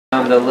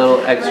on the little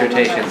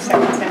exhortations.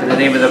 In the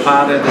name of the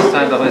Father, the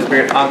Son, the Holy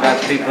Spirit, all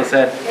God's people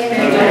said,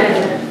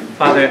 Amen.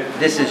 Father,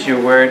 this is your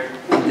word.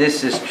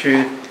 This is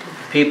truth.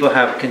 People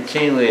have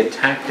continually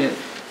attacked it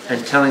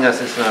and telling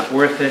us it's not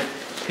worth it.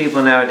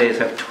 People nowadays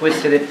have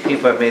twisted it.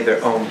 People have made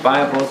their own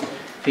Bibles.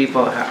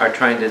 People are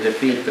trying to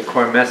defeat the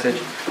core message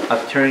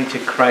of turning to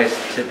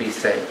Christ to be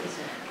saved.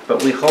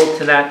 But we hold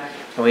to that,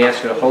 and we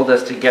ask you to hold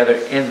us together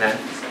in that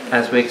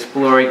as we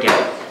explore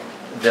again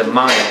the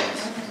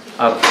minds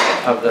of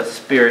the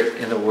Spirit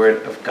in the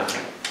Word of God.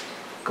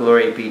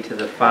 Glory be to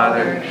the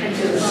Father, and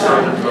to the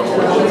Son, and to the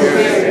Holy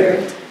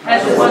Spirit,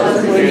 as it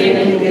was in the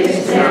beginning,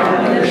 is now,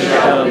 and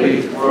shall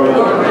be,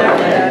 forever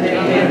and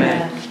ever.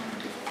 Amen.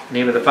 In the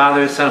name of the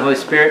Father, the Son, and Holy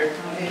Spirit.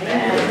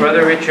 Amen.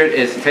 Brother Richard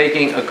is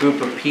taking a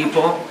group of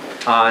people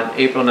on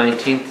April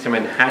 19th to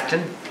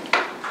Manhattan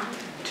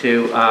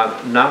to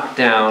knock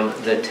down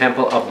the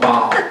Temple of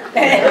Baal.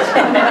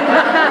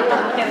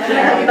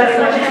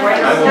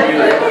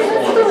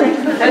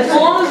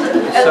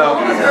 So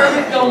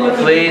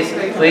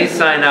please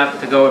sign up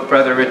to go with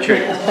Brother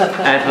Richard,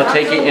 and he'll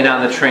take you in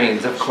on the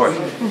trains, of course.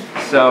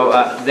 So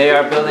they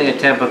are building a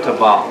temple to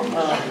Baal.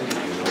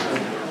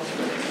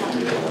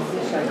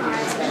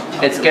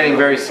 It's getting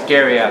very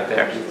scary out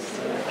there.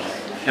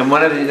 And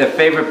one of the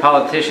favorite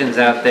politicians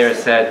out there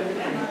said,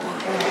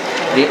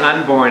 the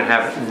unborn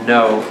have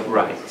no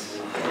rights.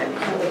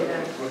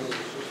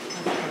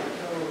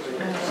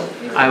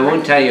 I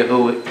won't tell you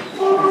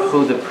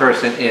who the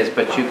person is,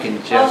 but you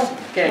can just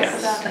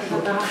guess.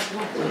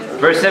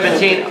 Verse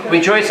 17,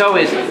 rejoice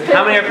always.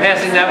 How many are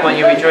passing that one?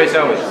 You rejoice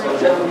always.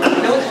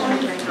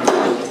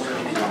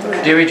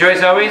 Do you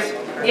rejoice always?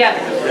 Yes.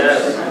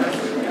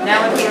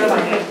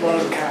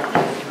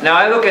 Now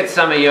I look at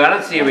some of you, I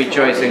don't see you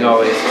rejoicing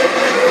always.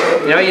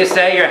 You know what you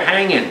say? You're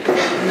hanging.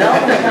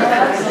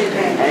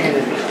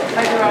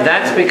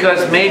 That's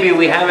because maybe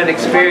we haven't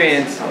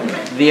experienced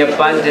the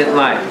abundant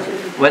life.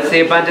 What's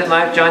the abundant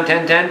life? John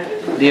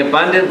 10:10? The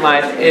abundant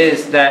life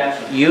is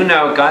that you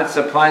know God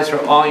supplies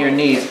for all your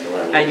needs,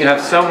 and you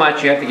have so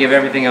much you have to give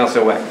everything else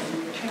away.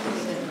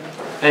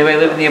 Anybody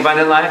live in the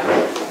abundant life?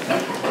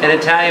 In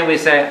Italian we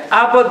say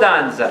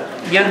abbondanza,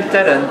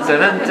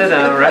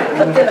 right?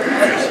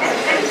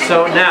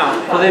 So now,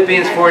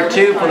 Philippians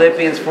 4:2,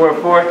 Philippians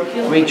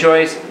 4:4,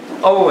 rejoice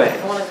always.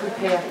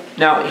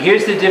 Now,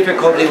 here's the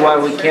difficulty why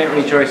we can't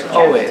rejoice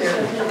always.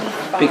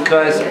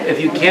 Because if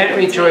you can't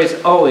rejoice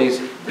always,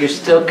 you're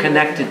still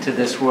connected to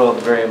this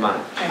world very much.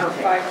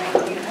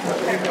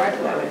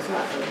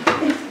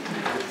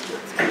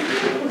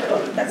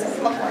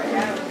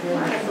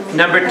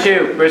 Number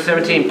 2, verse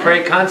 17,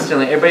 pray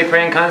constantly. Everybody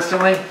praying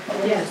constantly?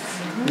 Yes.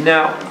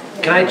 Now,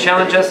 can I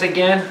challenge us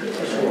again?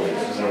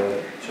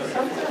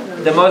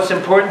 The most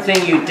important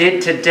thing you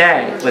did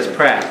today was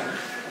pray.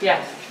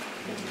 Yes.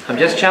 I'm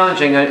just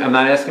challenging, I'm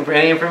not asking for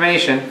any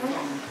information,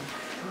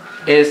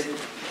 is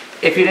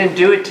if you didn't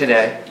do it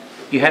today,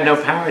 you had no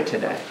power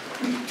today.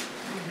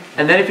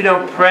 And then if you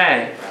don't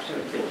pray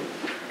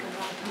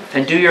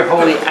and do your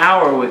holy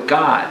hour with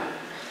God,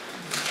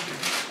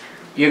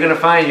 you're going to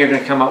find you're going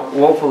to come up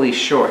woefully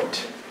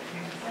short.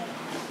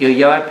 You'll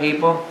yell at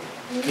people,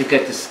 you'll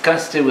get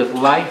disgusted with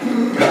life,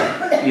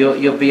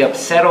 you'll be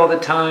upset all the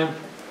time,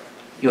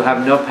 you'll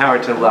have no power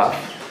to love.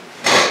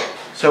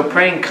 So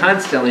praying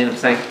constantly, and I'm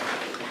saying,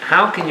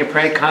 how can you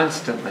pray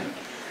constantly?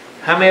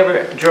 How many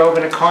ever drove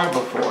in a car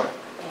before?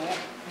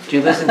 Do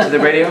you listen to the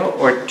radio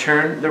or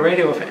turn the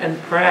radio off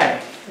and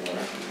pray?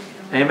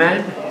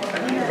 Amen?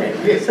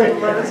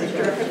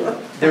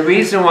 The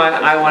reason why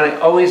I want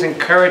to always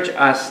encourage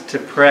us to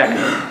pray,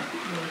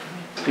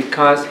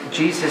 because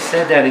Jesus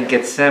said that in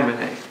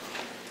Gethsemane.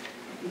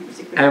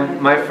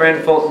 And my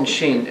friend Fulton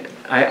Sheen,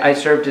 I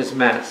served his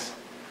Mass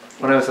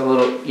when I was a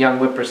little young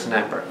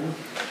whippersnapper.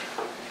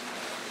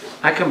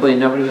 I couldn't believe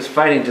nobody was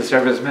fighting to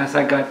serve his Mass.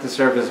 I got to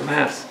serve his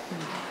Mass.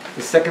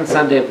 The second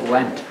Sunday of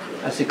Lent,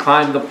 as he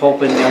climbed the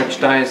pulpit in the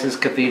Archdiocese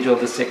Cathedral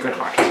of the Sacred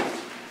Heart.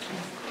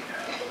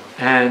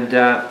 And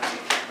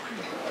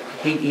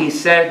he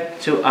said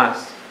to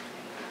us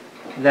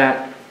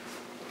that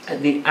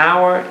the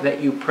hour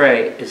that you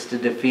pray is to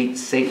defeat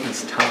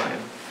Satan's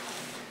time.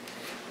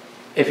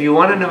 If you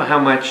want to know how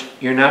much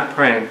you're not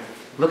praying,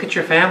 look at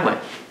your family.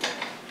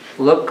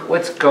 Look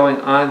what's going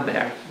on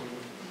there.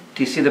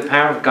 Do you see the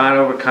power of God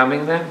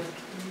overcoming them?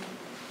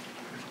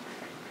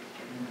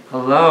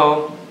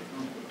 Hello?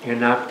 You're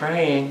not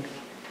praying.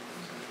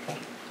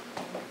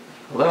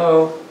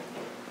 Hello?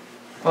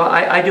 Well,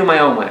 I do my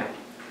own way.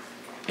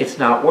 It's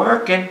not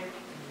working.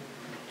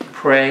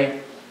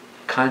 Pray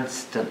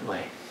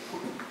constantly.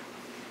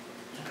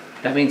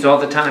 That means all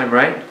the time,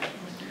 right?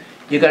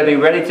 You've got to be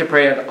ready to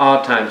pray at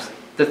all times.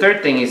 The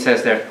third thing he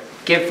says there,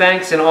 give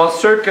thanks in all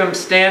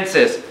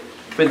circumstances,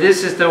 for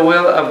this is the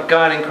will of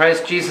God in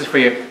Christ Jesus for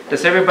you.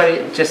 Does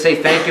everybody just say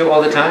thank you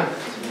all the time?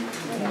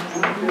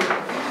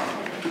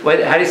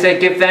 What, how do you say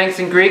give thanks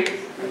in Greek?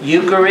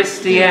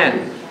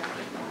 Eucharistien.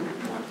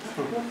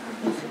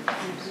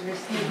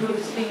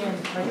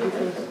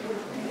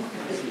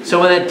 So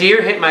when a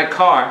deer hit my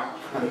car,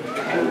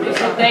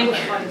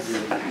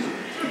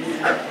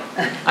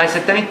 I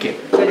said, thank you.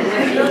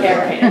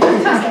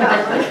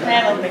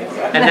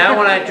 And now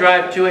when I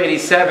drive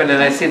 287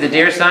 and I see the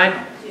deer sign,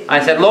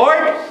 I said,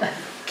 Lord,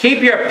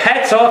 keep your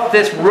pets off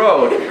this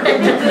road.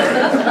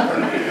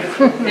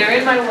 They're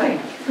in my way.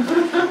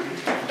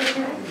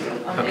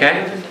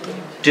 Okay?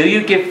 Do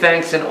you give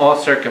thanks in all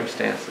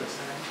circumstances?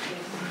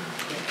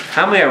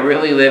 How many are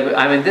really live?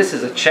 I mean, this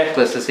is a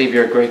checklist to see if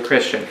you're a great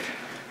Christian.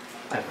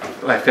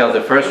 I failed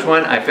the first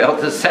one. I failed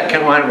the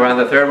second one. We're on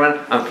the third one.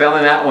 I'm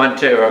failing that one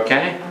too,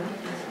 okay?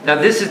 Now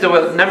this is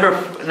the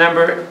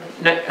number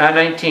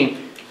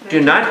 19.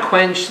 Do not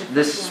quench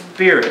the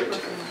spirit.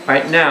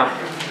 Right now,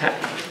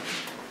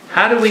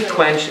 how do we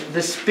quench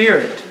the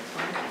spirit?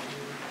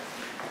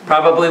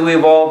 Probably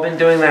we've all been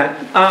doing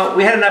that.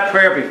 We had enough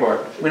prayer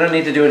before. We don't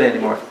need to do it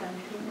anymore.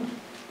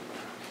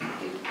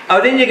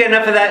 Oh, didn't you get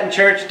enough of that in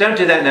church? Don't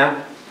do that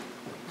now.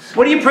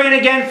 What are you praying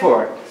again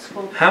for?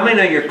 How many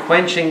know you're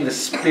quenching the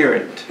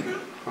spirit?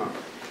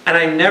 And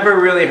I never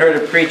really heard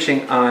a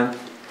preaching on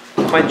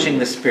quenching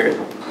the spirit.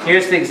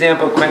 Here's the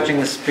example of quenching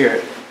the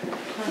spirit.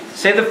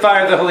 Say the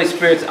fire of the Holy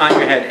Spirit's on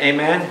your head.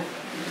 Amen?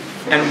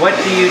 And what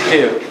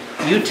do?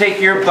 You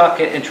take your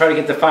bucket and try to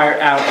get the fire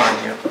out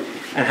on you.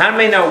 And how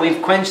many know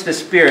we've quenched the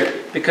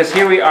spirit because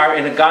here we are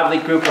in a godly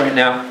group right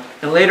now,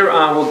 and later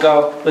on we'll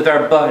go with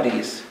our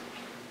buddies.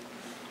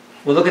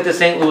 We'll look at the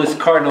St. Louis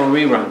Cardinal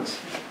reruns.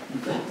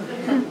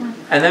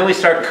 And then we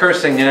start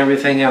cursing and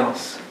everything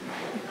else.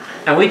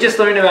 And we just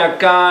learned about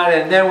God,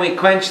 and then we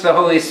quench the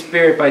Holy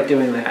Spirit by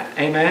doing that.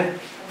 Amen?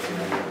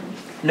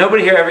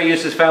 Nobody here ever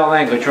uses foul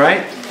language,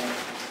 right?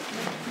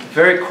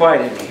 Very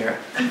quiet in here.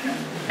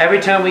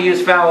 Every time we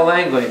use foul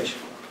language,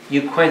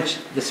 you quench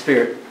the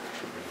Spirit.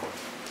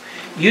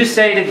 You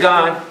say to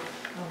God,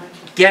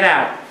 get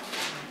out.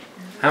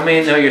 How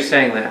many know you're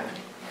saying that?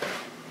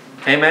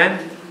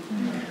 Amen?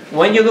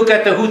 When you look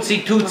at the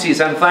Hootsie Tootsies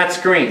on flat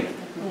screen,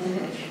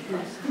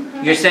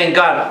 you're saying,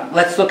 God,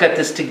 let's look at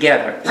this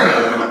together.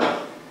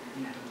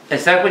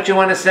 Is that what you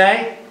want to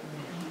say?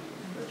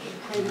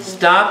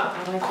 Stop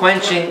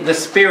quenching the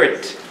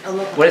Spirit.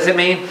 What does it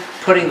mean?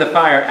 Putting the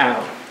fire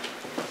out.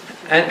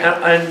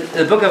 And in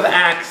the book of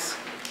Acts,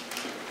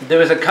 there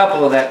was a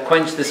couple that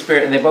quenched the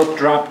Spirit and they both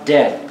dropped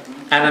dead.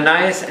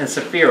 Ananias and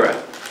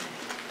Sapphira.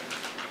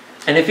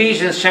 In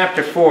Ephesians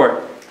chapter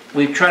 4,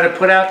 we try to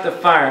put out the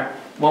fire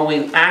when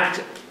we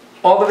act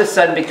all of a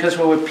sudden because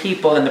we're with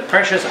people and the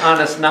pressure's on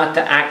us not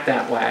to act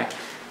that way.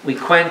 We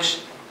quench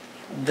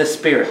the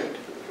Spirit.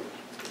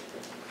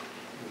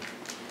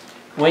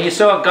 When you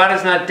saw God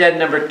is not dead,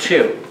 number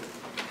 2,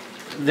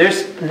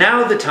 there's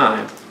now the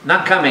time,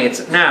 not coming,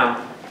 it's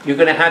now. You're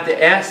going to have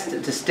to ask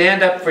to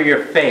stand up for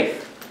your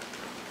faith.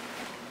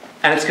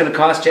 And it's going to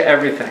cost you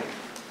everything.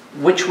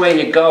 Which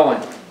way you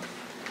going?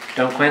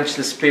 Don't quench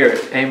the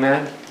Spirit.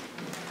 Amen?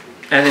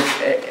 And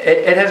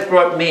it has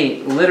brought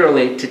me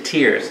literally to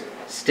tears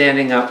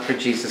standing up for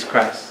Jesus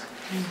Christ.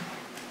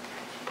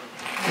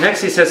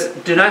 Next he says,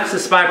 do not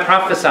despise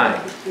prophesying.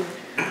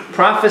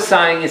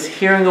 Prophesying is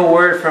hearing a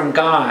word from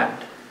God.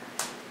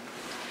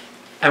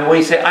 And when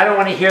you say, I don't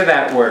want to hear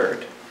that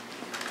word.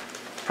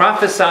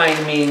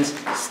 Prophesying means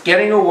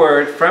getting a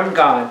word from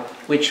God,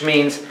 which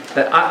means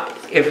that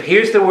if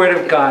here's the word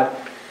of God,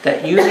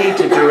 that you need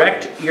to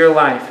direct your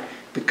life.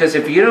 Because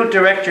if you don't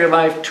direct your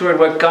life toward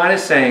what God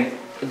is saying,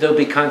 there'll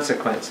be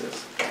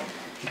consequences.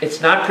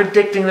 It's not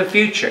predicting the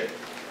future.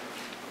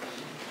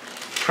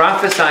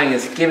 Prophesying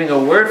is giving a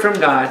word from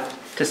God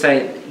to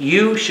say,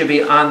 you should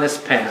be on this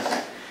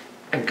path.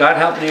 And God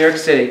help New York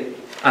City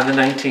on the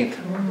 19th.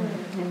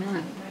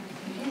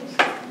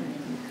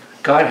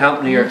 God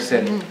help New York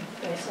City.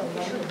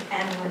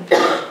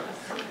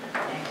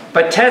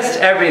 But test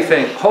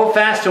everything. Hold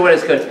fast to what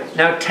is good.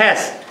 Now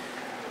test.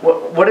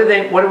 What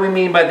do we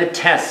mean by the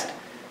test?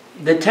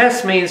 The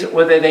test means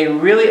whether they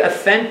really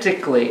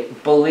authentically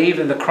believe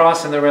in the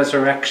cross and the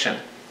resurrection.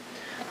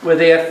 Where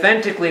they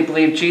authentically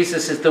believe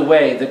Jesus is the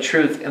way, the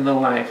truth, and the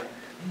life.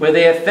 Where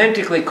they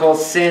authentically call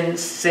sin,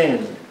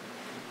 sin.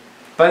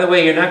 By the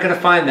way, you're not going to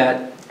find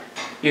that.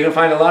 You're going to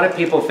find a lot of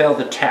people fail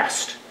the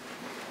test.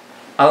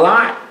 A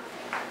lot.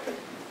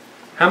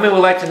 How many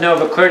would like to know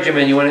of a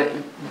clergyman? You want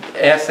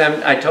to ask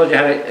them, I told you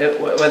how to,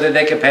 whether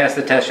they could pass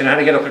the test. You know how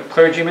to get a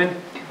clergyman?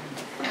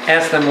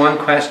 Ask them one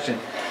question.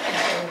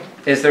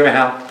 Is there a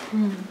hell?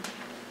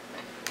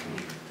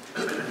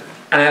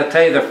 And I'll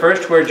tell you, the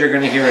first word you're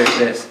going to hear is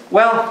this.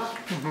 Well,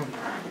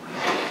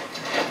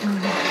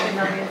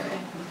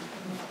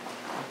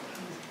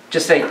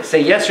 just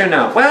say yes or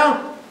no.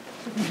 Well,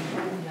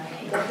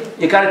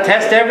 you got to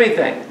test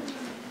everything.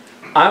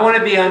 I want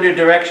to be under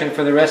direction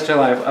for the rest of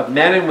life of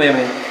men and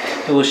women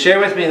who will share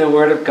with me the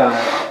Word of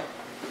God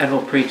and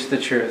will preach the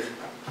truth.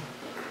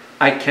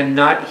 I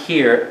cannot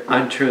hear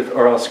untruth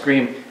or I'll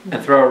scream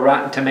and throw a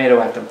rotten tomato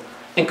at them.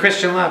 In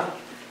Christian love.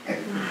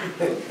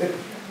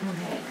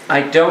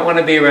 I don't want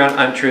to be around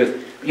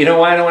untruth. You know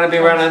why I don't want to be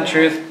around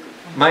untruth?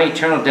 My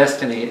eternal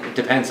destiny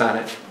depends on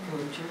it.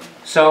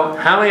 So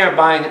how many are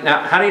buying,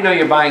 now how do you know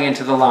you're buying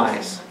into the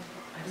lies?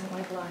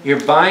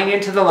 You're buying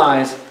into the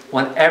lies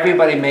when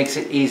everybody makes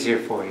it easier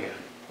for you.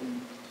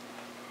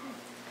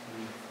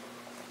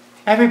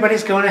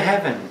 Everybody's going to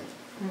heaven.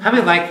 How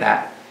many like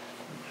that?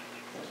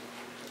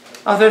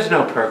 Oh, there's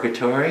no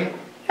purgatory.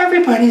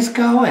 Everybody's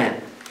going.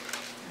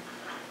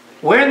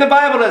 Where in the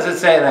Bible does it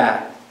say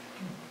that?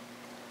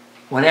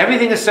 When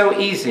everything is so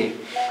easy,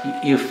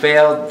 you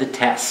failed the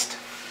test.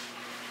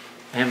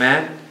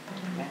 Amen?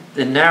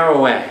 The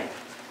narrow way.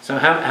 So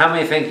how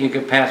many think you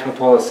could pass what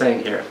Paul is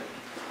saying here?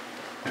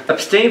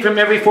 Abstain from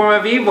every form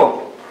of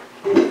evil.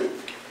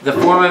 The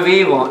form of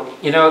evil.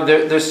 You know,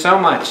 there's so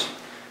much.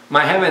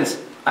 My heavens,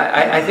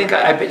 I think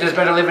I just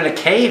better live in a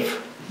cave.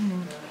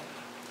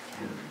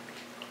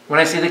 When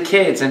I see the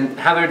kids and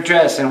how they're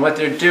dressed and what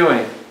they're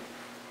doing.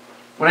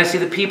 When I see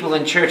the people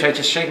in church, I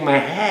just shake my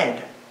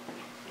head.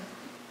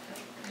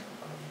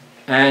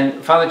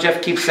 And Father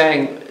Jeff keeps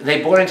saying,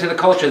 they bought into the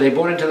culture,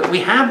 we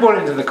have bought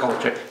into the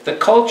culture. The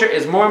culture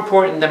is more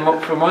important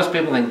for most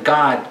people than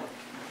God.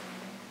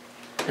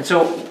 And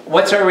so,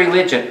 what's our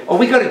religion? Oh,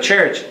 we go to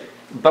church,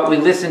 but we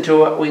listen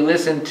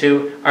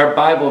to our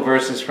Bible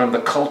verses from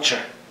the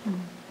culture.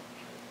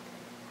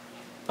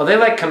 Oh, they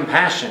like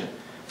compassion,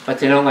 but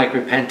they don't like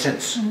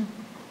repentance.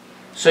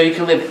 So you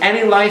can live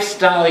any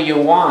lifestyle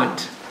you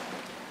want.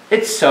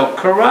 It's so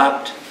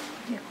corrupt.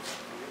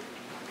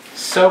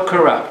 So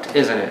corrupt,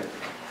 isn't it?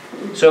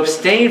 So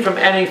abstain from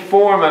any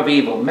form of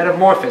evil.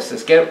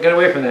 Metamorphosis. Get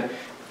away from that.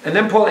 And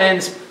then Paul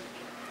ends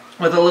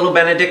with a little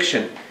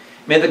benediction.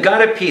 May the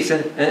God of peace,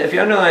 and if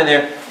you underline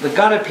there, the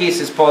God of peace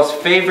is Paul's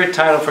favorite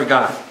title for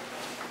God.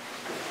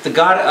 The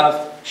God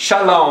of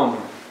Shalom.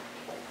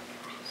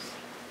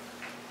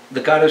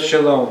 The God of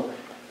Shalom.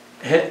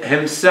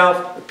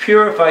 Himself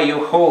purify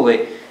you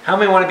wholly. How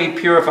many want to be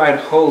purified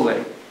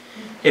wholly?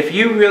 If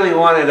you really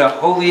wanted a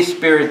Holy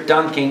Spirit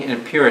dunking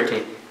in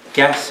purity,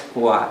 guess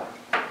what?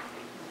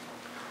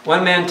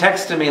 One man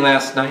texted me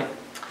last night,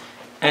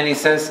 and he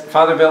says,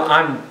 Father Bill,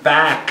 I'm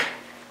back.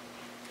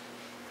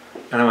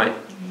 And I went,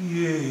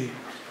 yeah.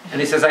 And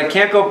he says, I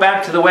can't go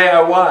back to the way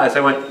I was.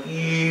 I went,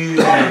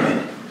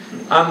 yeah.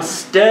 I'm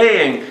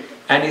staying.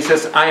 And he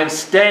says, I am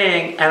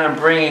staying and I'm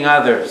bringing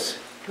others.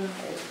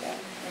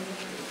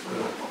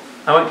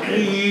 I went,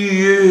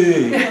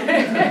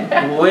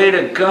 yeah. Way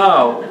to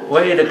go.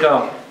 Way to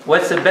go.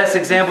 What's the best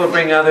example of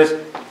bringing others?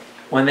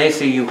 When they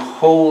see you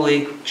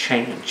wholly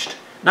changed.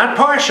 Not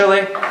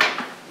partially.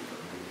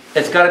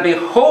 It's got to be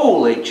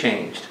wholly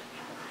changed.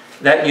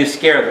 That you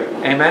scare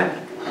them. Amen?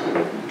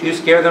 Do you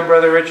scare them,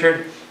 Brother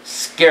Richard?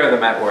 Scare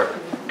them at work.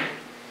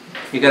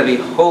 You've got to be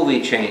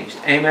wholly changed.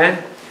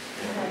 Amen?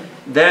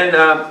 Then,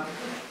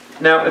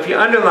 now if you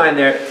underline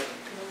there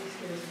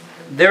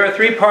are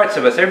three parts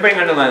of us. Everybody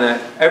underline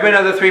that.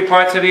 Everybody know the three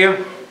parts of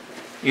you?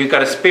 You've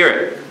got a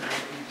spirit.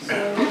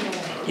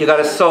 You got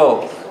a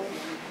soul.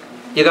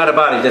 You got a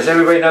body. Does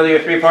everybody know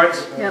your three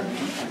parts? Yep.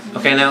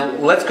 Okay, now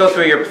let's go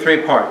through your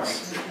three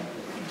parts.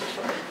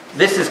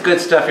 This is good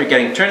stuff you're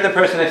getting. Turn to the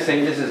person next to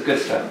you. This is good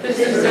stuff. This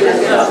is good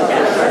stuff.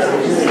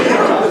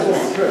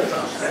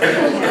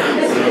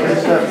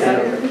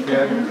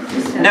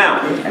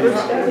 Now,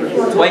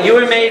 when you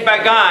were made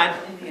by God,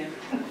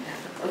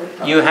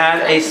 you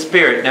had a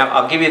spirit. Now,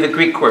 I'll give you the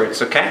Greek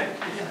words, okay?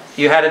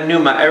 You had a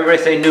pneuma.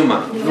 Everybody say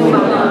pneuma.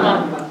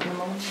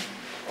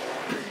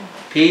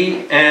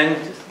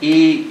 P-N-E-U-M-A.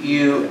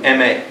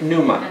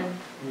 Pneuma.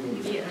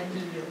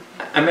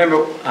 I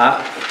remember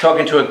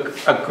talking to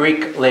a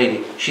Greek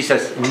lady. She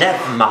says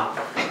nevma.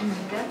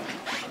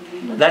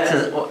 That's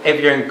if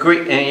you're in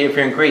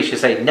Greece, you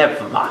say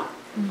nevma.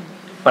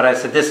 But I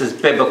said this is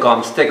biblical.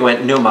 I'm sticking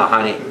with pneuma,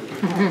 honey.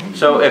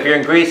 So if you're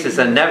in Greece, it's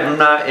a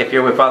nevma. If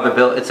you're with Father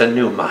Bill, it's a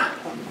pneuma.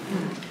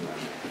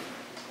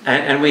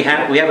 And we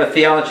have a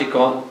theology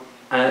called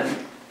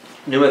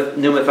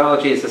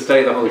pneumatology. Is the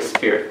study of the Holy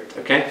Spirit.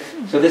 Okay.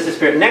 So this is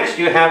spirit. Next,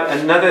 you have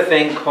another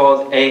thing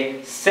called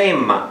a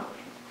sema.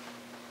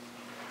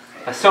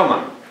 A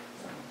soma.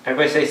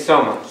 Everybody say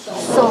soma.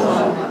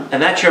 Soma.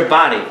 And that's your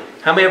body.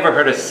 How many ever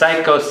heard of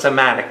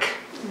psychosomatic?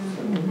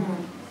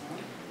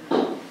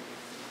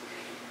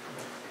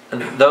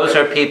 And those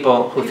are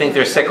people who think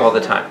they're sick all the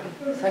time.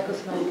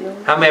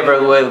 How many ever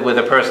live with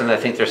a person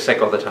that thinks they're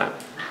sick all the time?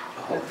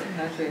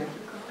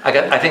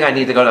 I think I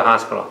need to go to the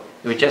hospital.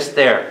 You were just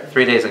there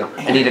 3 days ago.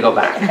 I need to go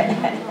back.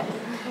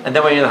 And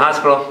then when you're in the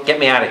hospital, get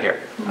me out of here.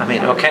 I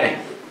mean, okay.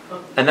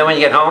 And then when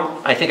you get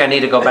home, I think I need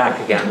to go back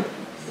again.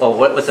 Well,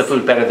 what's the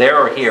food, better there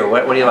or here?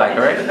 What do you like,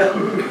 all right?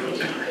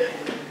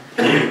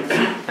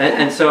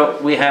 And so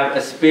we have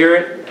a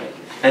spirit,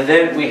 and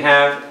then we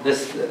have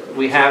this.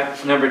 We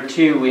have number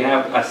two. We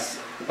have a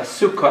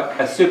suke.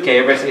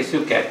 Everybody say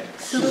suke.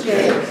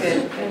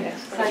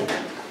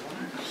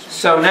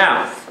 So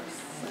now,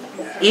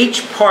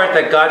 each part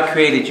that God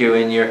created you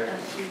in your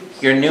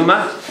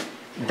pneuma,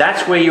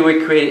 that's where you were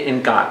created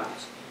in God.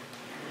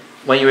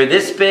 When you were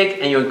this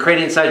big and you were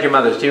created inside your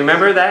mother's. Do you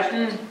remember that?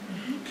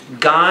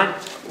 God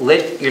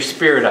lit your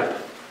spirit up.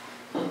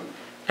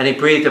 And he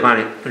breathed upon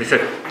it. And he said,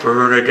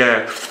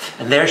 Bernadette.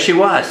 And there she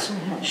was.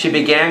 She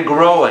began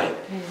growing.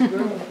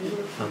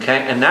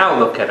 Okay? And now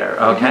look at her.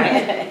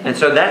 Okay? And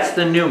so that's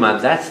the pneuma.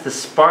 That's the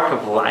spark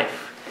of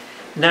life.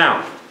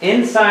 Now,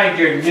 inside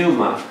your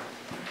pneuma,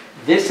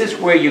 This is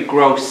where you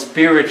grow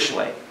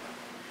spiritually.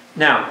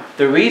 Now,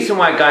 the reason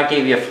why God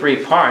gave you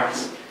 3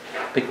 parts,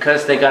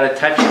 because they got to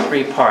touch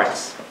 3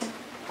 parts.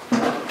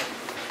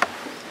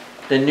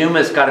 The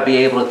pneuma's got to be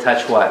able to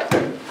touch what?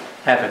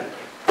 Heaven.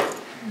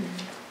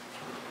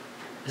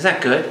 Isn't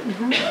that good?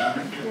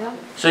 Yeah.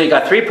 So you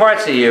got 3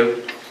 parts of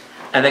you,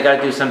 and they got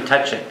to do some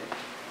touching.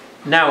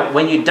 Now,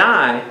 when you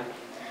die,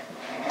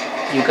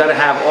 you got to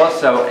have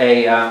also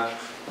a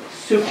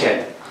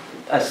suke.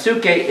 A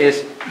suke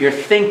is your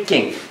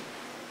thinking.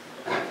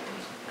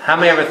 How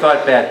many ever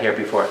thought bad here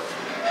before?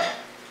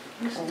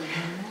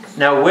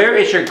 Now, where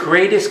is your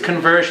greatest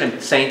conversion,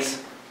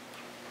 saints?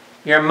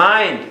 Your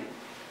mind.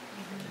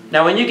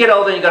 Now, when you get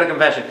older and you go to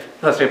confession,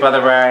 let's say,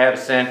 Father, where I have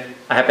sinned,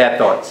 I have bad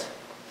thoughts.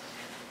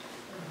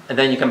 And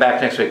then you come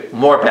back next week,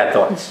 more bad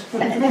thoughts.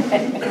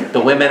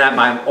 The women at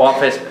my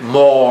office,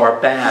 more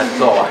bad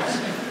thoughts.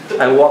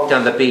 I walked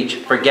on the beach,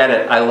 forget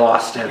it, I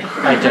lost it.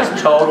 I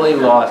just totally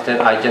lost it.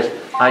 I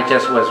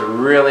just was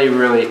really,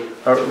 really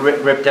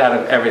ripped out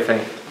of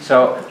everything.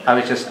 So I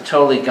was just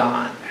totally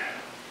gone.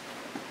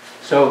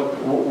 So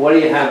what do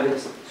you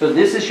have? So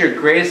this is your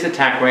greatest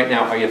attack right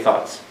now, are your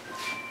thoughts.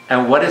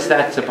 And what is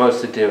that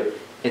supposed to do?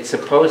 It's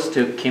supposed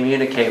to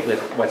communicate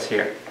with what's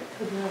here.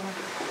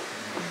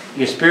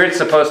 Your spirit's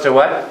supposed to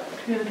what?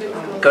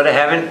 Go to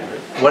heaven.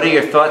 What are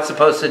your thoughts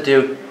supposed to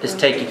do is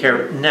take you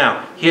care of.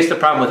 Now, here's the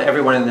problem with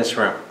everyone in this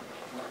room.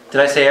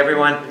 Did I say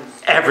everyone?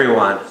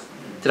 Everyone.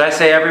 Did I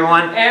say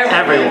everyone?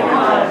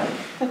 Everyone.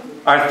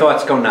 Our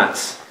thoughts go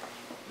nuts.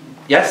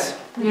 Yes?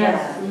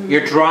 Yes.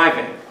 You're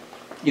driving.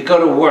 You go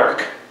to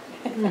work.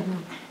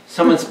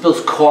 Someone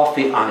spills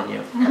coffee on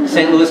you.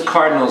 St. Louis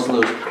Cardinals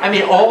lose. I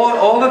mean,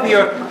 all of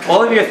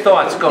your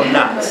thoughts go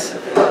nuts.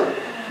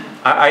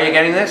 Are you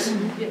getting this?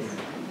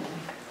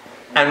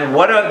 And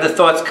what are the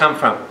thoughts come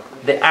from?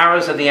 The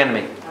arrows of the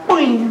enemy.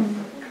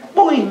 Boing,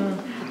 boing.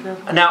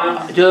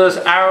 Now, do those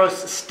arrows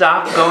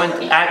stop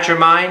going at your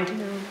mind?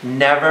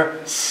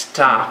 Never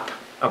stop.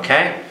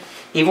 Okay?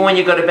 Even when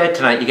you go to bed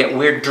tonight, you get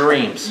weird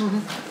dreams.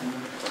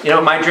 You know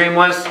what my dream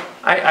was?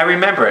 I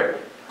remember it.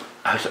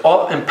 I was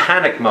all in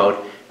panic mode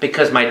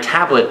because my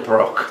tablet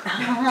broke.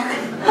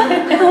 And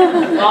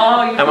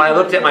when I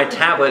looked at my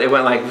tablet, it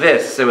went like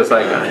this. It was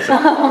like, I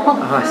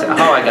said,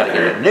 I got to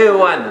get a new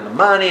one, and the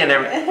money, and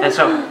everything. And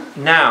so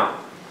now,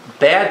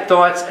 bad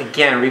thoughts,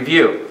 again,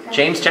 review.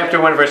 James chapter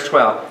 1, verse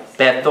 12.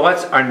 Bad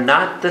thoughts are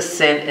not the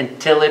sin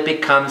until it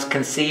becomes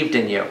conceived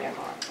in you.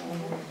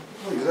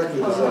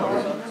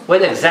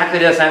 What exactly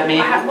does that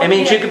mean? It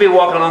means you could be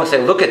walking along and say,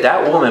 look at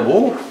that woman.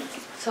 Woo.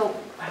 So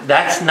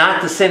That's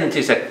not the sin until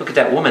you say, look at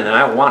that woman and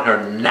I want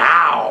her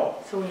now.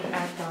 So we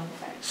act on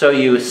that. So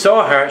you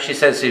saw her, she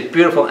says she's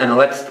beautiful, and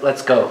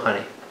let's go,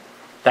 honey.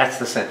 That's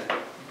the sin.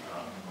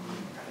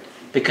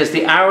 Because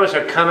the arrows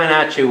are coming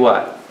at you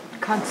what?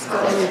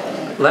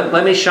 Constantly.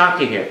 Let me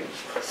shock you here.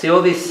 See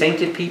all these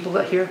sainted people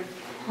out here?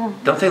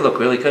 Don't they look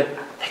really good?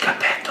 They got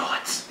bad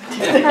thoughts.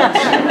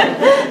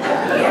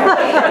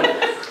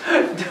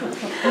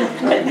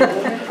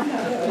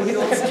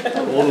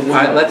 All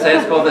right, let's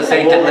ask all the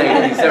sainted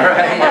ladies. All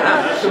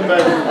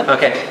right.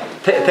 Okay.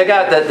 Pick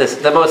out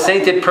the most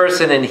sainted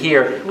person in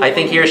here. I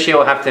think he or she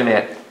will have to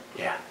admit,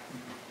 yeah.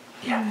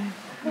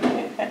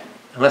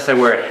 Unless I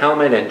wear a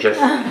helmet and just.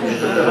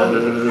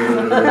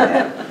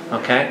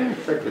 Okay.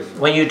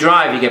 When you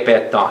drive, you get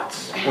bad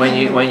thoughts. When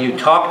you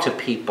talk to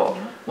people.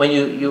 When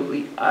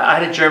I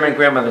had a German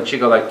grandmother, and she'd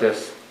go like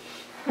this.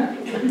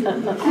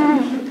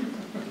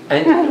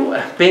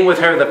 And being with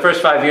her the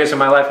first 5 years of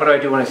my life, what do I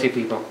do when I see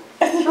people?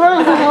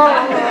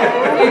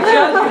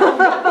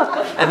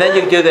 And then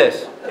you do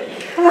this.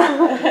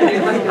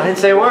 I didn't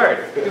say a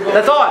word.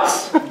 The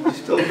thoughts. You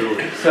still do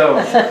it. So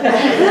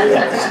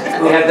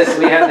we have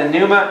the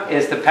pneuma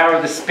is the power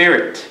of the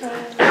spirit.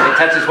 It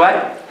touches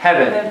what?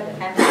 Heaven.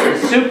 The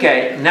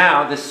suke.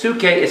 Now the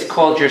suke is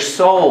called your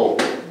soul.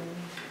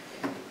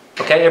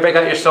 Okay, everybody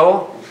got your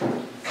soul?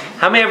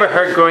 How many ever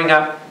heard growing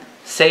up,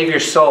 save your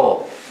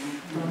soul?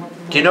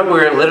 Do you know what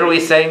we're literally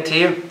saying to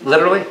you?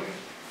 Literally?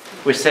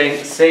 We're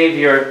saying, save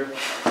your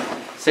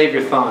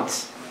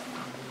thoughts.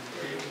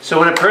 So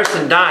when a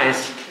person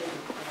dies,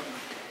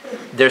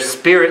 their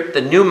spirit,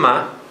 the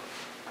pneuma,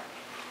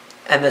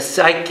 and the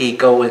psyche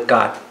go with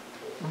God.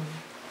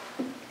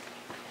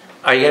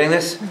 Are you getting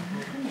this?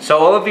 So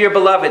all of your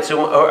beloveds who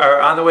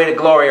are on the way to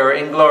glory or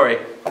in glory,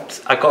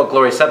 I call it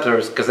glory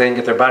subservice because they didn't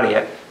get their body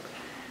yet.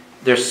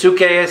 Their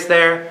suke is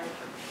there,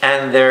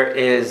 and their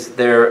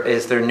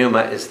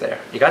pneuma is there.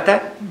 You got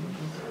that?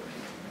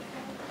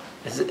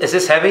 Is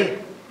this heavy?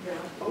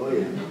 Oh,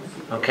 yeah.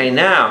 Okay,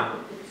 now,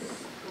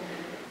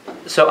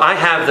 so I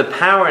have the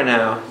power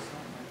now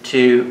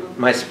to,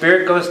 my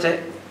spirit goes to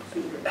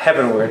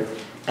heavenward,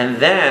 and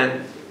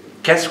then,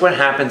 guess what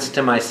happens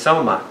to my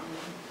soma?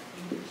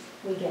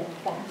 We get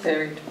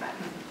that.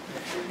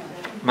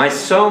 My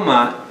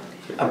soma,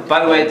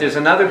 by the way, there's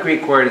another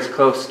Greek word it's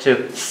close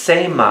to,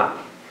 sema.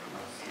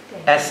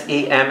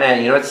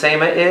 S-E-M-A. You know what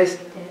sema is?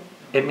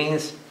 It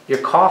means your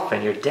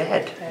coffin, you're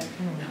dead.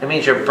 It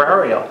means your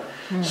burial.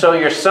 So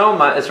your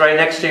soma is right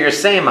next to your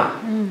sema.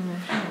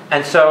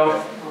 And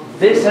so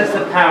this has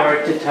the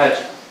power to touch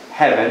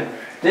heaven.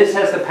 This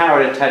has the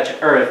power to touch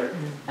earth.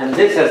 And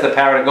this has the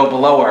power to go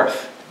below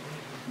earth.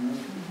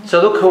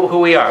 So look who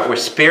we are. We're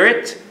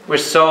spirit, we're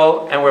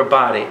soul, and we're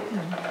body.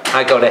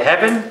 I go to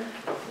heaven.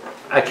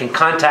 I can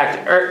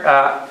contact earth.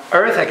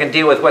 I can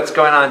deal with what's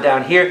going on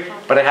down here.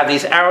 But I have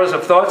these arrows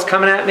of thoughts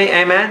coming at me.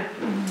 Amen?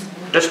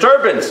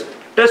 Disturbance.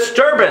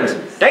 Disturbance.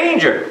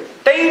 Danger.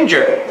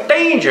 Danger.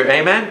 Danger.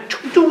 Amen?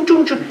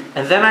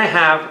 And then I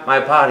have my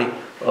body.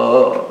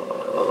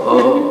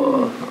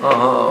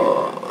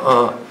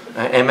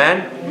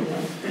 Amen?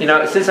 You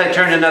know, since I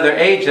turned another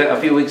age a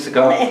few weeks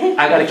ago,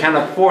 I got to count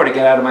up 4 to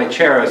get out of my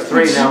chair. I was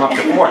 3, now I'm up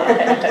to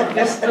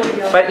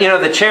 4. But, you know,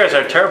 the chairs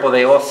are terrible.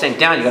 They all sink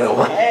down. You got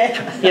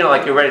to, you know,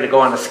 like you're ready to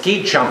go on a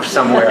ski jump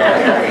somewhere.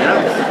 You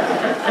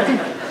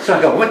know? So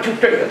I go, 1, 2,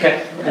 3,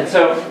 okay. And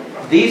so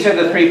these are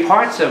the 3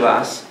 parts of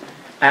us.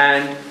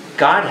 And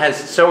God has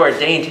so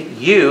ordained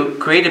you,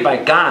 created by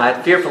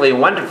God, fearfully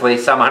and wonderfully,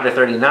 Psalm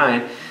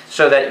 139,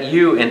 so that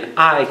you and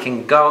I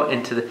can go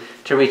into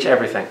to reach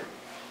everything.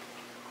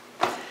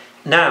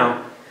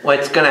 Now,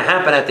 what's going to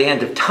happen at the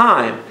end of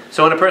time,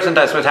 so when a person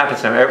dies, what happens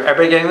to them?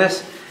 Everybody getting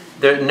this?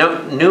 Their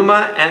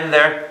pneuma and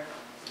their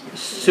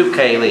suke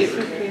leave.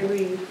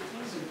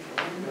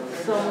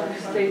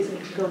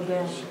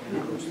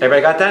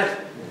 Everybody got that?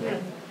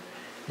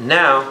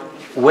 Now,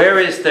 where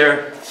is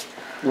their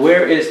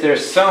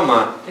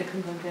soma?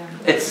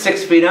 It's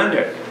 6 feet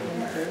under.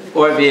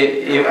 Or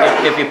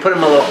if you put them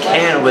in a little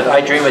can with "I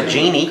Dream of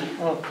Jeannie."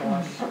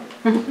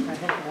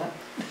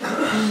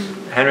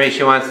 Henry,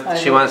 she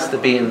wants to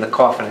be in the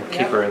coffin and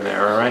keep her in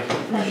there, all right?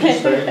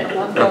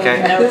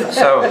 Okay,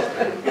 so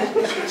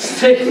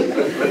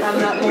I'm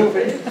not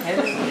moving.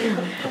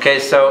 okay,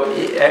 so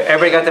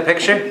everybody got the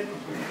picture?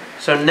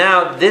 So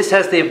now this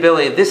has the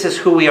ability, this is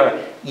who we are.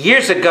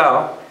 Years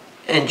ago,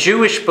 in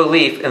Jewish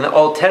belief in the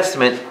Old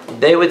Testament,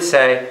 they would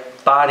say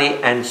body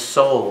and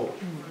soul.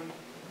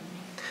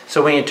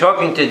 So when you're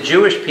talking to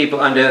Jewish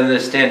people under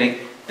understanding,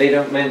 they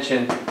don't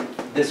mention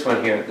this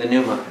one here, the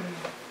pneuma.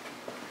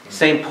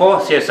 St.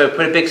 Paul's here, so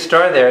put a big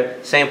star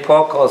there. St.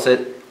 Paul calls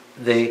it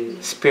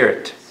the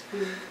spirit.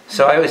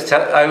 So I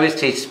always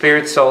teach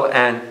spirit, soul,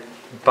 and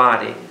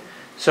body.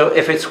 So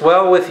if it's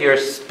well with your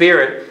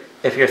spirit,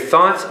 if your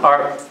thoughts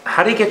are,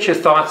 how do you get your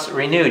thoughts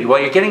renewed? Well,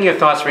 you're getting your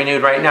thoughts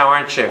renewed right now,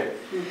 aren't you?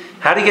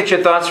 How do you get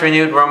your thoughts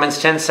renewed? Romans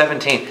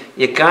 10:17.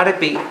 You got to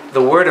be,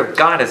 the Word of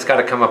God has got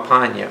to come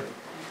upon you.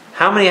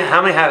 How many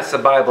has the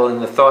Bible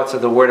and the thoughts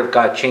of the Word of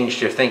God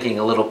changed your thinking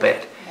a little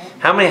bit?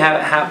 How many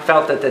have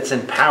felt that that's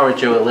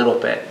empowered you a little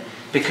bit?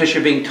 Because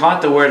you're being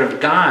taught the Word of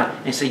God.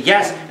 And you say,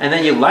 yes, and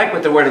then you like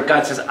what the Word of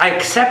God says. I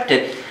accept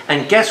it.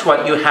 And guess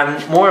what? You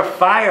have more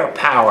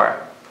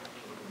firepower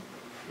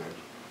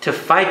to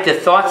fight the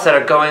thoughts that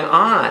are going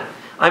on.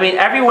 I mean,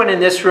 everyone in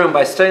this room,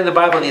 by studying the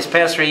Bible these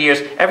past 3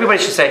 years, everybody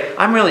should say,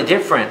 I'm really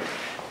different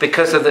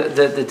because of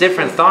the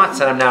different thoughts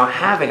that I'm now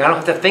having. I don't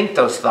have to think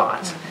those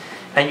thoughts.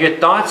 And your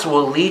thoughts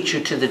will lead you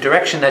to the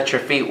direction that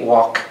your feet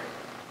walk.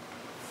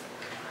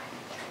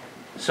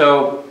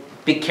 So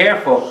be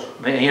careful,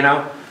 you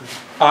know.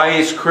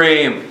 Ice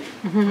cream.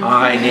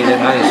 I need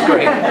an ice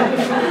cream.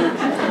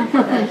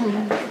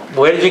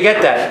 Where did you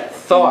get that?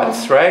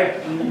 Thoughts, right?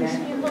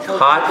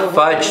 Hot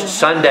fudge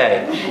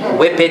sundae.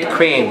 Whipped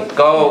cream.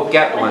 Go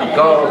get one.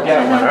 Go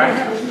get one,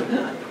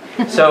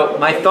 right? So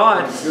my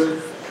thoughts,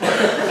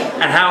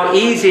 and how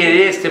easy it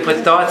is to put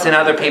thoughts in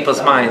other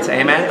people's minds.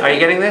 Amen? Are you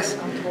getting this?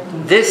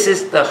 This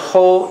is the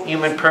whole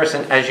human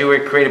person as you were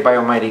created by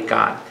Almighty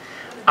God.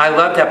 I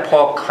love that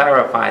Paul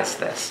clarifies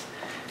this.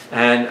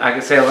 And I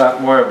could say a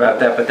lot more about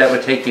that, but that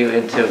would take you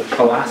into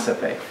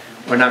philosophy.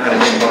 We're not going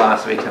to do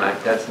philosophy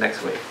tonight. That's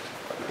next week.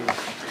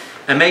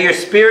 And may your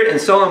spirit and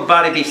soul and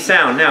body be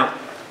sound. Now,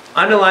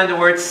 underline the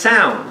word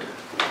sound.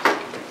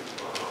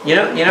 You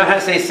know how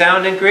to say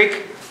sound in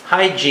Greek?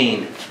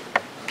 Hygiene.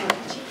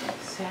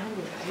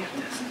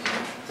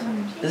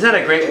 Isn't that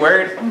a great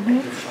word?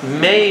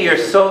 May your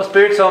soul,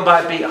 spirit, soul, and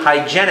body be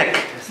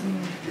hygienic.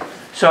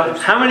 So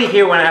how many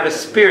here want to have a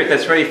spirit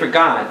that's ready for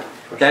God?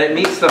 That it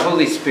meets the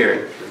Holy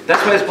Spirit?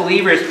 That's why as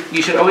believers,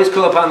 you should always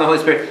call upon the Holy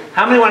Spirit.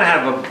 How many want to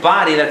have a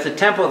body that's a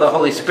temple of the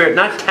Holy Spirit,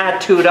 not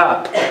tattooed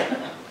up?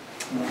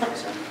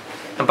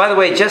 And by the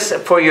way, just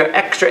for your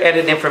extra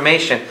added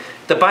information,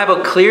 the Bible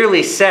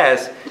clearly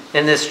says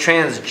in this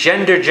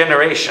transgender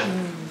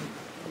generation,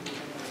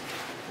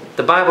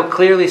 the Bible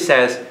clearly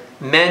says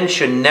men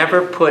should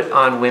never put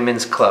on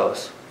women's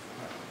clothes.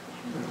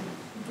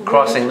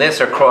 Crossing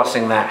this or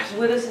crossing that.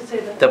 Where does it say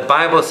that? The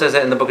Bible says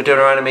it in the book of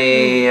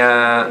Deuteronomy.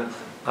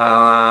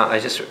 I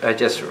just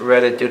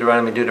read it.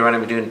 Deuteronomy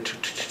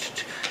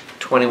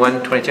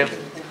 21, 22.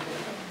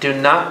 Do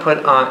not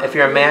put on. If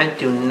you're a man,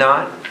 do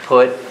not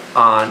put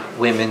on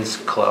women's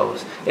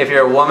clothes. If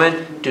you're a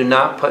woman, do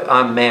not put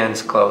on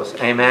man's clothes.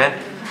 Amen.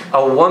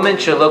 A woman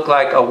should look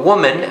like a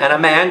woman, and a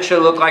man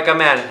should look like a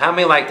man. How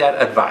many like that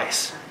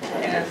advice?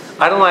 Yes.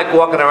 I don't like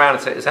walking around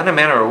and say, "Is that a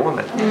man or a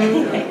woman?"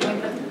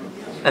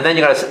 And then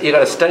you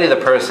gotta study the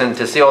person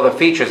to see all the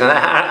features. And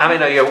how many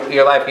know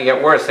your life can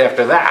get worse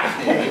after that?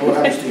 What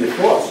happens to your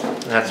thoughts?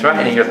 That's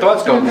right, and your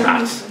thoughts go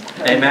nuts.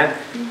 Amen.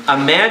 A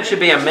man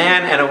should be a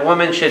man, and a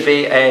woman should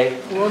be a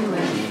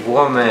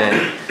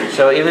woman.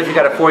 So even if you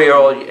got a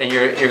 4-year-old and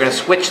you're going to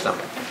switch them.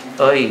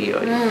 Oy,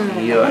 oy,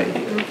 oy, oy.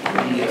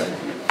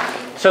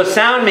 So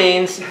sound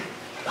means,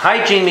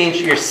 hygiene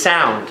means you're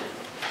sound.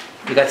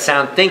 You got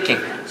sound thinking.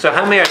 So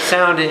how many are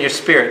sound in your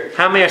spirit?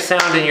 How many are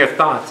sound in your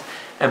thoughts?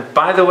 And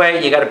by the way,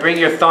 you got to bring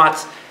your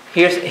thoughts.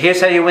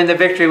 Here's how you win the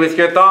victory with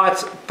your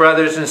thoughts,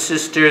 brothers and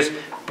sisters.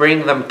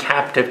 Bring them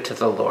captive to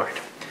the Lord.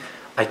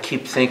 I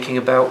keep thinking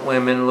about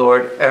women,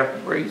 Lord,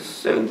 every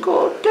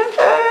single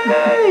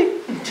day.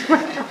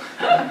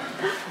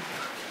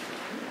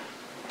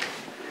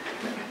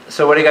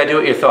 So what do you got to do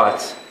with your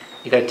thoughts?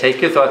 You got to take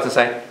your thoughts and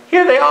say,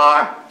 here they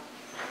are.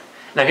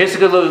 Now here's the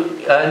good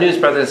news,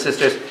 brothers and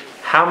sisters.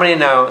 How many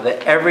know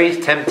that every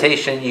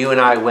temptation you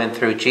and I went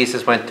through,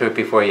 Jesus went through it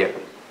before you?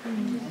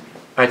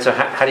 All right, so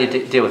how do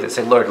you deal with it?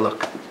 Say, Lord,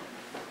 look,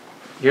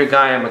 you're a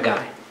guy, I'm a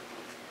guy.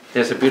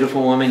 There's a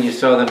beautiful woman, you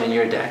saw them in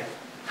your day.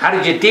 How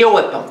did you deal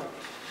with them?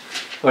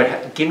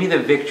 Lord, give me the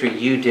victory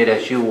you did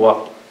as you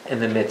walked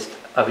in the midst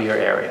of your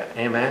area.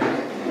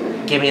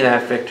 Amen? Give me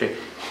that victory.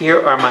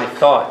 Here are my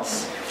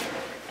thoughts.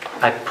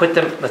 I put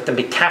them, let them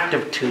be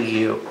captive to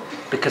you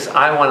because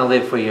I want to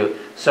live for you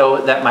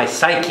so that my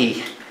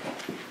psyche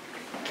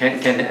can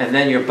and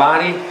then your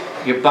body,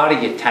 you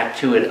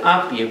tattoo it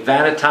up, you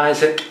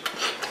vanitize it.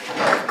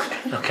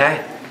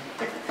 Okay?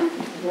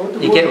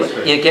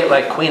 You get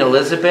like Queen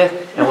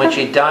Elizabeth, and when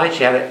she died,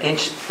 she had an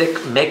inch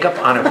thick makeup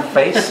on her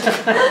face.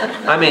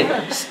 I mean,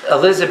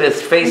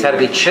 Elizabeth's face had to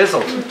be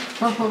chiseled.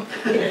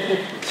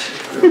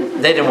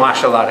 They didn't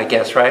wash a lot, I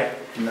guess, right?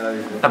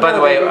 And by the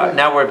way,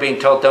 now we're being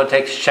told don't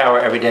take a shower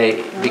every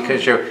day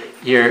because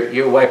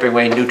you're wiping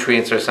away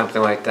nutrients or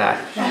something like that.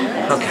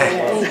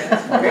 Okay.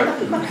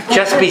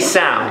 Just be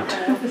sound.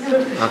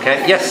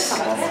 Okay. Yes.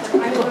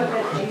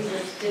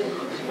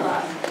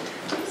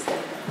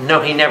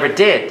 No, he never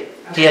did.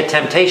 He had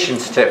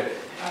temptations too.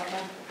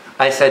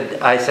 I said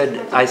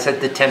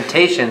the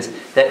temptations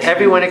that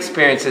everyone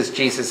experiences,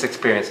 Jesus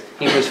experienced.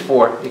 Hebrews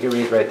 4. You can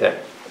read right there.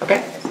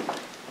 Okay.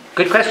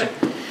 Good question.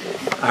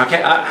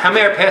 Okay. How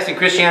many are passing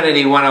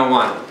Christianity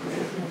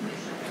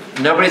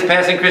 101? Nobody's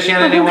passing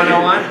Christianity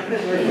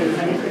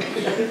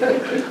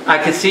 101? I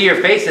can see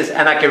your faces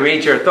and I can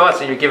read your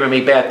thoughts, and you're giving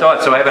me bad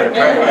thoughts, so I better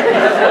pray.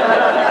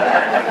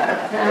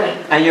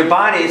 And your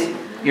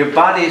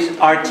bodies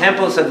are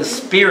temples of the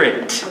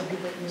Spirit.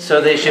 So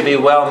they should be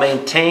well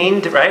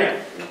maintained, right?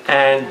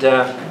 And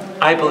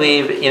I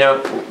believe,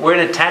 we're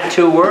in a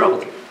tattoo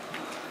world.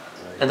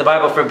 And the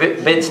Bible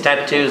forbids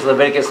tattoos,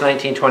 Leviticus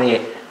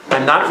 19:28.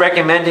 I'm not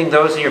recommending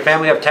those in your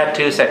family who have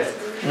tattoos say,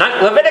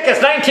 Leviticus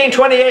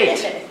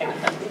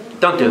 19:28.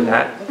 Don't do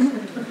that.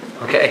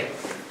 Okay?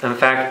 In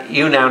fact,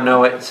 you now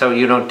know it, so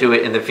you don't do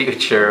it in the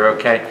future,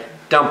 okay?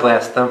 Don't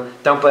blast them.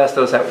 Don't blast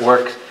those at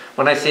work.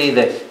 When I see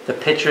the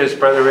pitchers,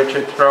 Brother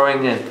Richard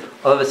throwing, and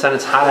all of a sudden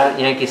it's hot out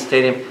in Yankee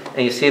Stadium,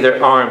 and you see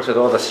their arms with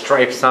all the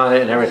stripes on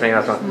it and everything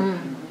else.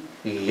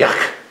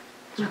 Yuck.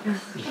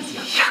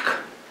 Yuck.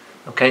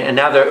 Okay, and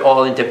now they're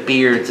all into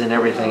beards and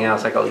everything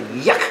else. I go,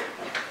 yuck.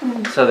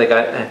 So they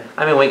got,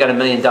 we got $1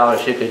 million.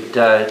 You could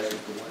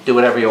do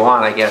whatever you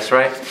want, I guess,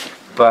 right?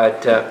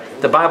 But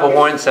the Bible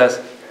warns us,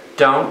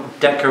 don't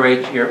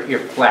decorate your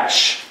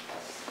flesh.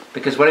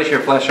 Because what does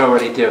your flesh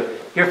already do?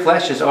 Your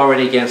flesh is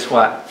already against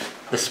what?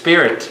 The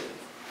Spirit.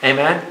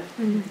 Amen?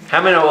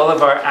 How many of all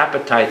of our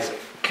appetites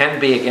can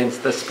be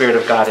against the Spirit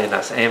of God in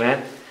us?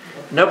 Amen?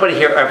 Nobody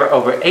here ever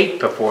overate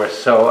before,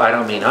 so I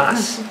don't mean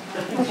us.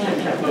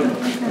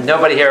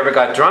 Nobody here ever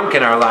got drunk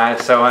in our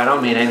lives, so I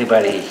don't mean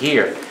anybody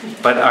here.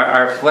 But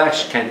our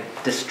flesh can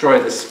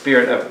destroy the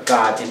Spirit of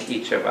God in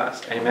each of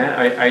us.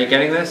 Amen? Are you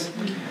getting this?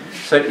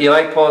 So you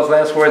like Paul's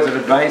last words of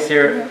advice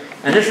here?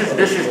 And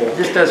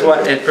this does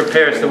what? It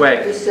prepares the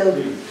way.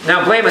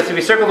 Now blameless, if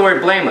you circle the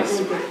word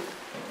blameless.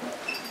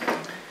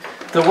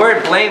 The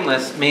word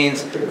blameless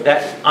means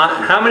that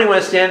how many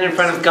want to stand in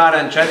front of God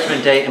on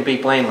Judgment Day and be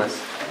blameless?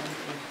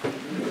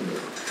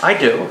 I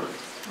do.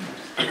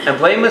 And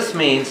blameless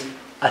means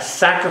a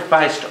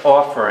sacrificed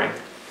offering.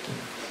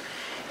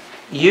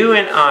 You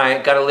and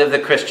I got to live the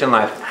Christian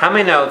life. How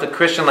many know the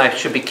Christian life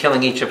should be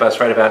killing each of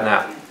us right about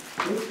now?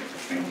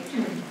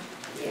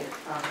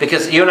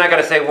 Because you and I got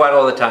to say what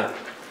all the time?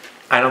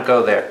 I don't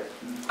go there.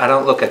 I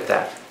don't look at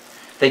that.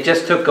 They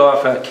just took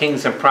off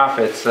Kings and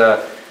Prophets.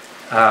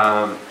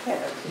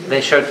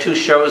 They showed 2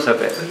 shows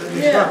of it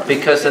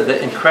because of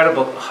the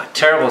incredible,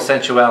 terrible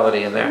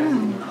sensuality in there.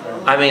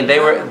 I mean, they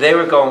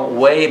were going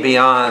way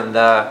beyond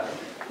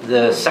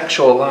the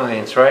sexual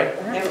lines, right?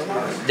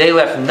 They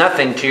left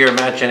nothing to your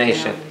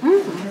imagination.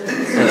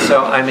 And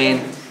so, I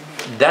mean,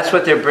 that's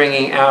what they're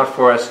bringing out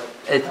for us.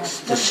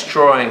 It's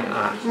destroying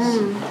us.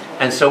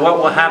 And so what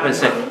will happen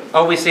is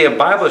that, we see a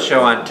Bible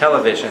show on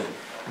television.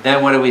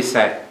 Then what do we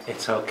say?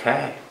 It's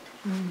okay.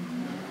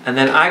 And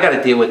then I got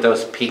to deal with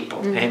those people.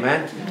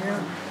 Amen?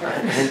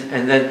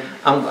 And then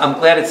I'm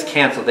glad it's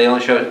canceled. They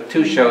only showed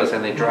 2 shows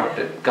and they dropped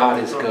it.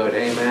 God is good.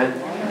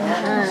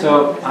 Amen?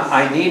 So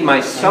I need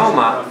my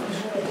soma.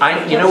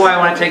 You know why I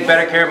want to take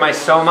better care of my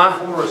soma?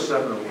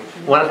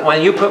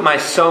 When you put my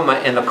soma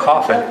in the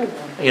coffin,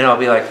 you know, I'll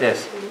be like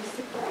this.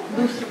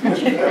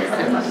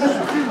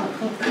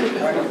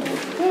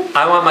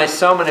 I want my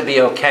soma to be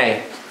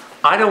okay.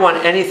 I don't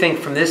want anything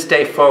from this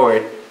day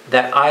forward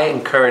that I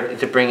incurred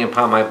to bring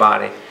upon my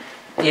body.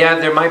 Yeah,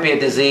 there might be a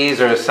disease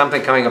or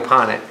something coming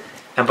upon it.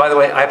 And by the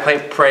way, I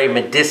pray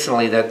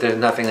medicinally that there's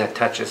nothing that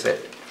touches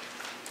it.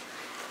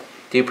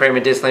 Do you pray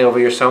medicinally over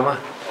your soma?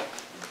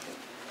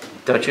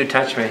 Don't you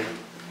touch me.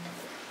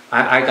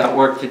 I got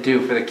work to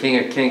do for the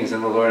King of Kings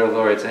and the Lord of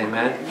Lords.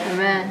 Amen?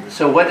 Amen.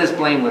 So what does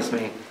blameless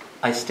mean?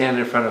 I stand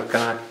in front of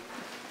God.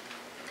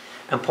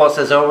 And Paul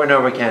says over and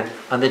over again,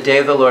 on the day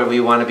of the Lord, we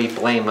want to be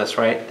blameless,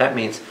 right? That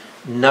means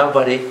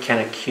nobody can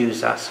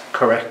accuse us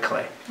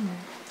correctly.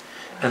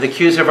 And the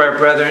accuser of our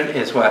brethren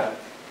is what?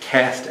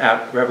 Cast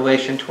out.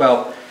 Revelation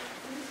 12,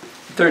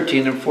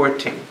 13 and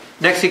 14.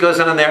 Next he goes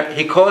on there.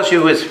 He calls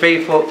you his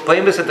faithful,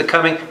 blameless at the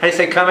coming. How do you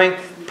say coming?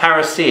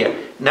 Parousia.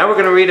 Now we're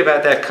going to read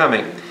about that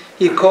coming.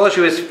 He calls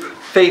you his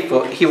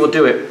faithful. He will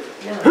do it.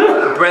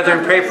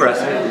 Brethren, pray for us.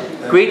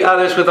 Greet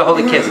others with a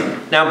holy kiss.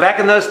 Now back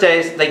in those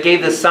days, they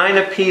gave the sign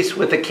of peace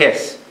with a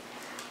kiss.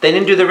 They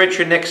didn't do the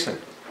Richard Nixon.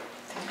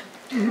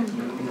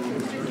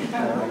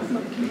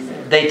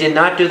 They did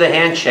not do the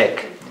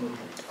handshake.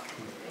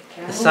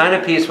 The sign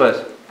of peace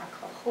was...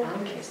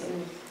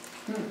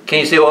 Can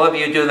you see all of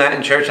you do that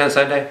in church on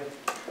Sunday?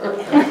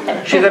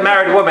 She's a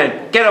married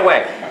woman. Get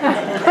away.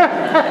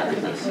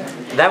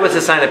 That was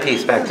the sign of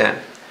peace back then.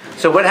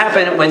 So what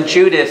happened when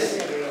Judas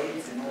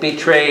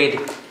betrayed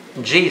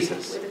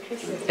Jesus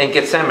in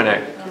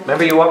Gethsemane?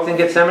 Remember you walked in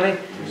Gethsemane?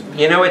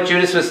 You know what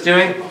Judas was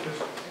doing?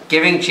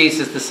 Giving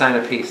Jesus the sign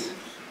of peace.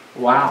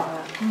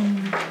 Wow.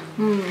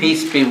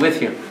 Peace be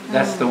with you.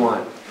 That's the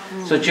one.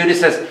 So Judas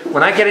says,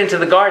 when I get into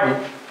the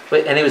garden,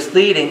 and he was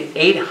leading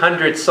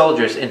 800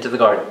 soldiers into the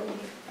garden.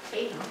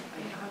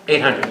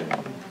 800.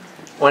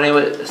 When he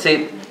was,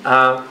 see,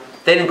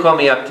 they didn't call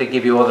me up to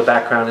give you all the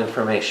background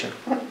information.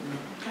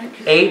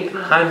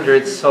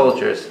 800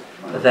 soldiers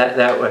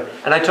that were,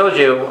 and I told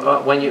you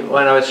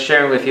when I was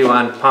sharing with you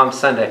on Palm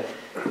Sunday,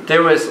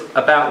 there was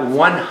about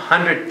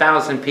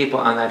 100,000 people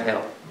on that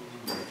hill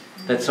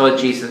that saw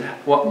Jesus.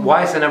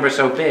 Why is the number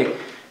so big?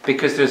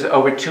 Because there's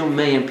over 2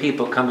 million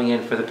people coming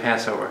in for the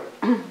Passover.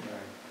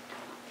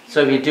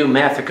 So if you do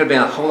math, there could have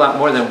been a whole lot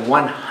more than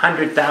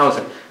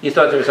 100,000. You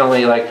thought there was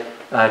only like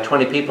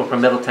 20 people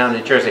from Middletown,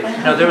 New Jersey.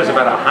 No, there was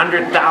about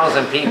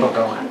 100,000 people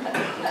going.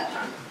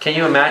 Can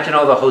you imagine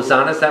all the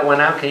hosannas that went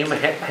out? Can you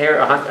hear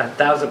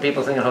 1,000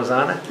 people singing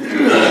hosanna?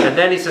 And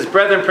then he says,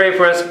 brethren, pray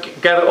for us.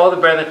 Gather all the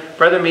brethren.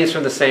 Brethren means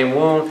from the same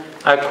womb.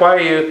 I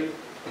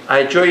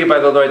adjure you by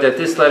the Lord that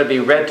this letter be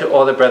read to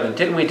all the brethren.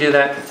 Didn't we do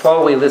that?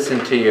 Paul, we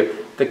listen to you.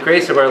 The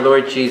grace of our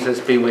Lord Jesus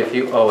be with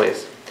you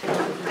always.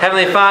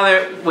 Heavenly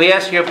Father, we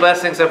ask your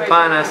blessings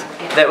upon us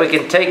that we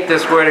can take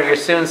this word of your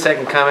soon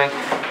second coming.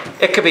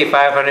 It could be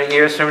 500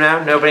 years from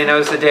now. Nobody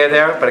knows the day or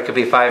the hour, but it could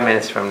be 5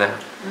 minutes from now.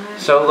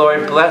 So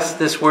Lord, bless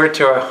this word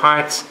to our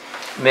hearts.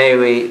 May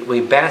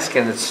we bask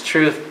in its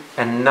truth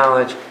and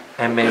knowledge,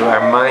 and may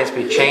our minds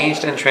be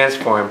changed and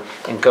transformed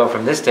and go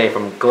from this day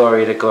from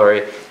glory to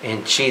glory.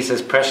 In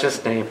Jesus'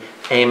 precious name,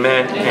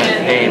 amen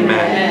and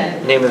amen.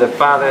 In the name of the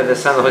Father, the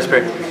Son, and the Holy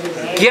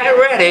Spirit. Get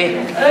ready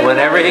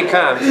whenever he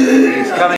comes. He's coming.